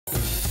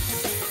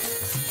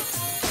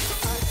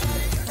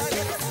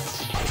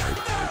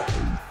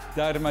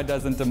Dharma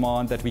doesn't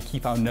demand that we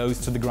keep our nose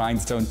to the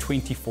grindstone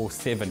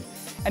 24/7.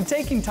 And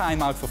taking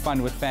time out for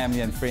fun with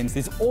family and friends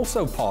is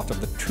also part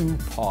of the true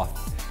path.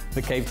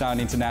 The Cape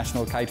Town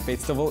International Kite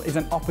Festival is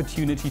an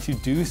opportunity to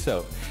do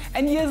so.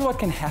 And here's what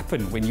can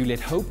happen when you let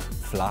hope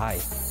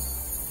fly.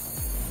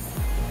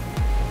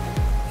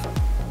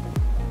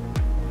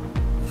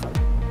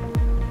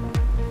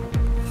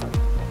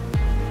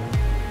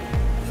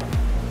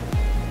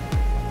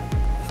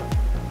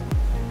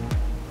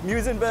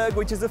 Muizenberg,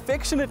 which is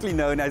affectionately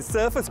known as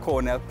Surfers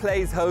Corner,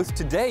 plays host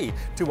today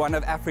to one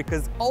of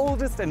Africa's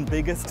oldest and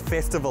biggest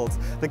festivals.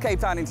 The Cape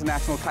Town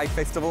International Kite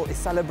Festival is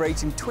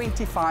celebrating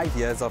 25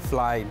 years of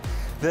flying.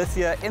 This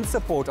year, in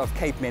support of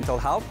Cape Mental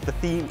Health, the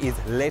theme is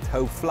Let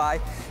Hope Fly,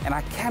 and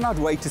I cannot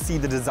wait to see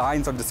the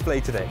designs on display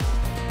today.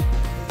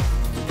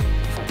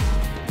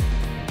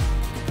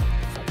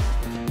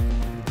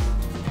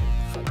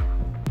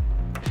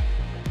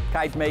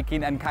 Kite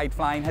making and kite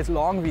flying has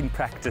long been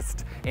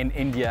practiced in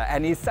India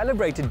and is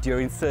celebrated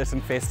during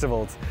certain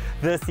festivals.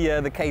 This year,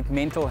 the Cape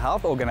Mental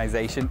Health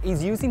Organization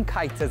is using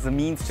kites as a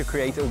means to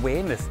create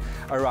awareness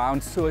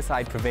around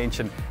suicide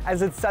prevention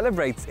as it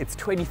celebrates its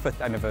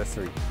 25th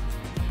anniversary.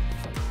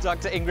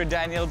 Dr. Ingrid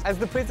Daniels, as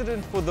the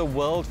president for the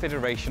World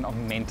Federation of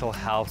Mental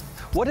Health,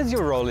 what does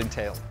your role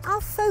entail? Our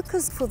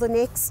focus for the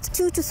next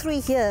 2 to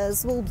 3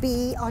 years will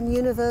be on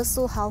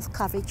universal health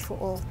coverage for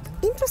all.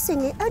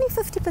 Interestingly, only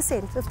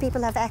 50% of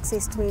people have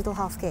access to mental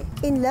health care.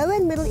 In low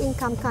and middle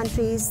income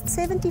countries,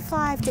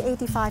 75 to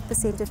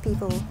 85% of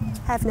people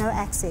have no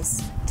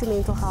access to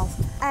mental health.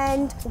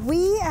 And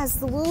we, as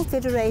the World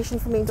Federation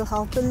for Mental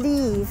Health,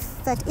 believe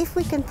that if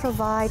we can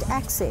provide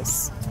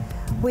access,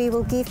 we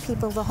will give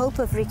people the hope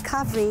of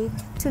recovery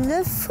to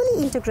live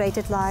fully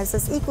integrated lives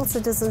as equal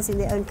citizens in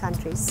their own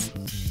countries.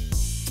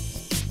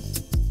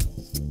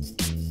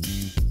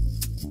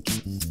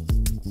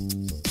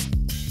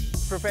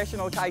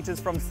 Professional kiters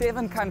from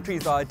 7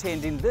 countries are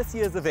attending this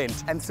year's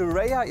event, and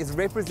Suraya is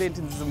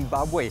representing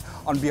Zimbabwe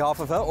on behalf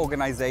of her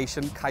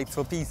organization, Kites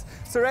for Peace.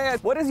 Suraya,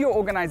 what does your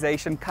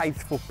organization,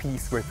 Kites for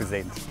Peace,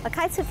 represent?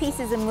 Kites for Peace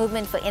is a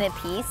movement for inner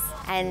peace,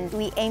 and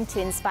we aim to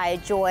inspire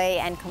joy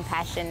and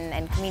compassion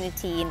and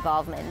community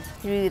involvement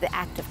through the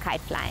act of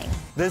kite flying.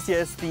 This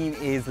year's theme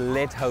is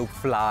Let Hope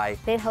Fly.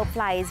 Let Hope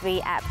Fly is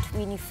very apt.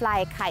 When you fly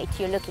a kite,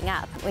 you're looking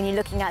up. When you're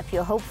looking up,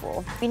 you're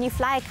hopeful. When you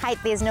fly a kite,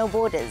 there's no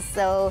borders,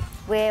 so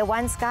we're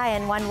one sky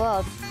and one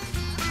world.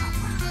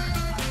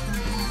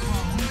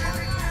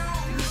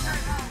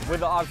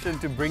 With the option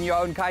to bring your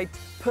own kite,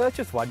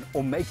 purchase one,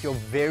 or make your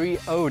very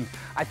own.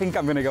 I think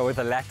I'm going to go with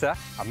the latter.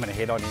 I'm going to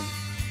head on in.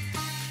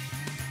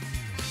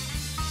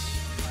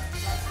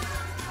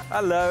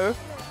 Hello.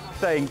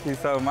 Thank you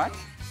so much.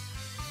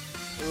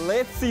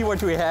 Let's see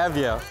what we have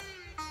here.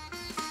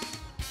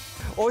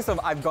 Awesome,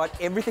 I've got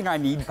everything I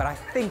need, but I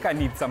think I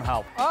need some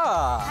help.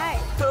 Hi.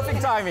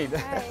 Perfect timing.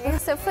 Hi.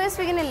 So first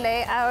we're going to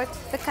lay out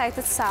the kite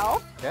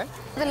itself. Okay.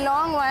 The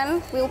long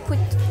one we'll put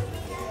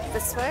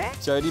this way.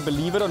 Jody,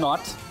 believe it or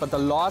not, but the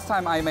last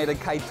time I made a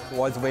kite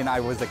was when I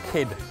was a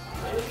kid.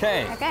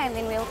 Okay. Okay, and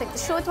then we'll take the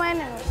short one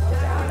and put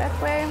it down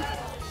that way.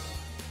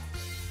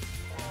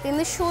 Then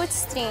the short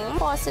string,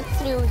 pass it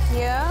through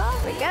here.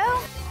 There we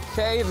go.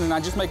 Okay, then I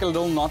just make a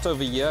little knot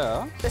over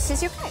here. This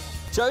is your kite.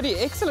 Jody,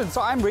 excellent. So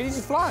I'm ready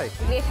to fly.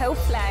 Let hope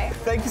fly.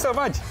 Thank you so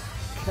much.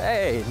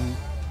 Okay,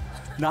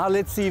 now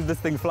let's see if this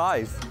thing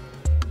flies.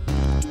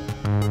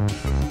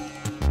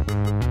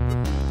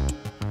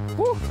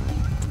 Woo.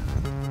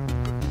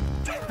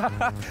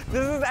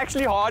 This is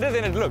actually harder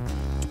than it looks.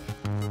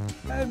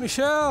 Hey,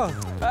 Mishal.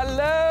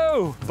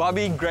 Hello.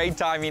 Bobby, great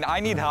timing. I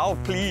need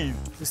help, please.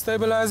 To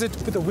stabilize it,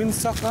 put a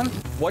windsock on.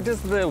 What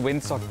does the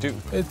windsock do?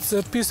 It's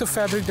a piece of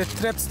fabric that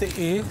traps the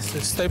air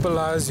to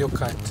stabilize your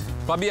kite.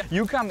 Bobby,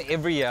 you come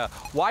every year.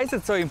 Why is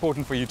it so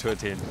important for you to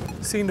attend?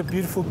 Seeing the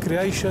beautiful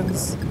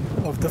creations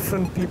of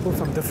different people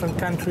from different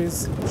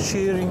countries,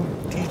 sharing,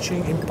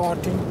 teaching,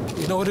 imparting,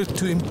 in order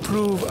to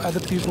improve other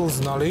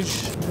people's knowledge.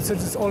 That's what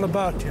it's all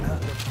about, you know.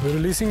 We're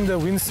releasing the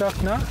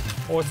windsock now.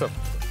 Awesome.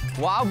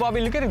 Wow,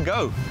 Bobby, look at it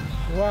go.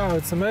 Wow,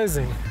 it's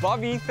amazing.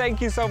 Bobby,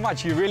 thank you so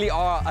much. You really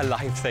are a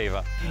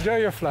lifesaver. Enjoy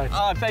your flight.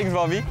 Ah, thanks,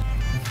 Bobby.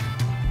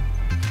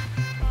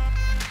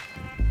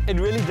 It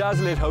really does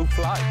let hope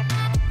fly.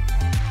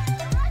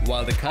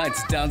 While the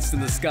kites danced in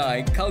the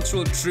sky,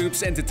 cultural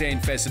troops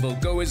entertained festival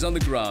goers on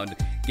the ground,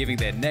 giving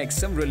their necks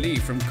some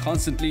relief from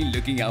constantly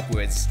looking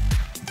upwards.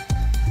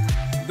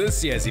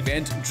 This year's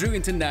event drew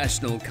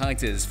international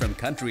kiters from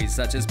countries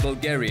such as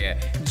Bulgaria,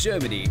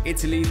 Germany,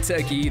 Italy,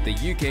 Turkey, the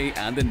UK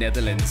and the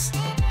Netherlands.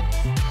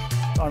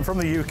 I'm from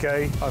the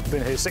UK. I've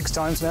been here 6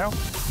 times now,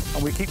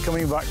 and we keep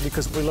coming back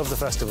because we love the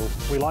festival.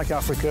 We like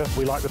Africa,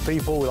 we like the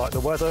people, we like the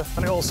weather,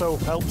 and it also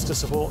helps to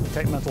support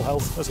Cape Mental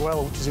Health as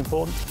well, which is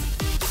important.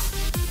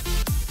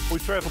 We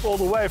travelled all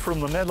the way from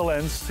the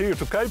Netherlands here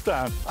to Cape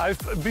Town.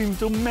 I've been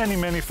to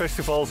many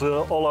festivals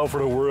all over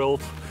the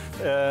world,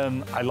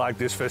 and I like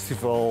this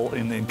festival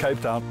in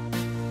Cape Town.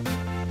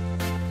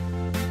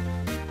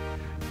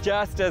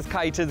 Just as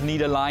kiters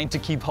need a line to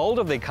keep hold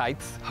of their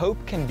kites,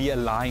 hope can be a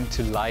line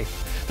to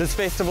life. This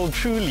festival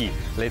truly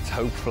lets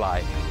hope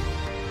fly.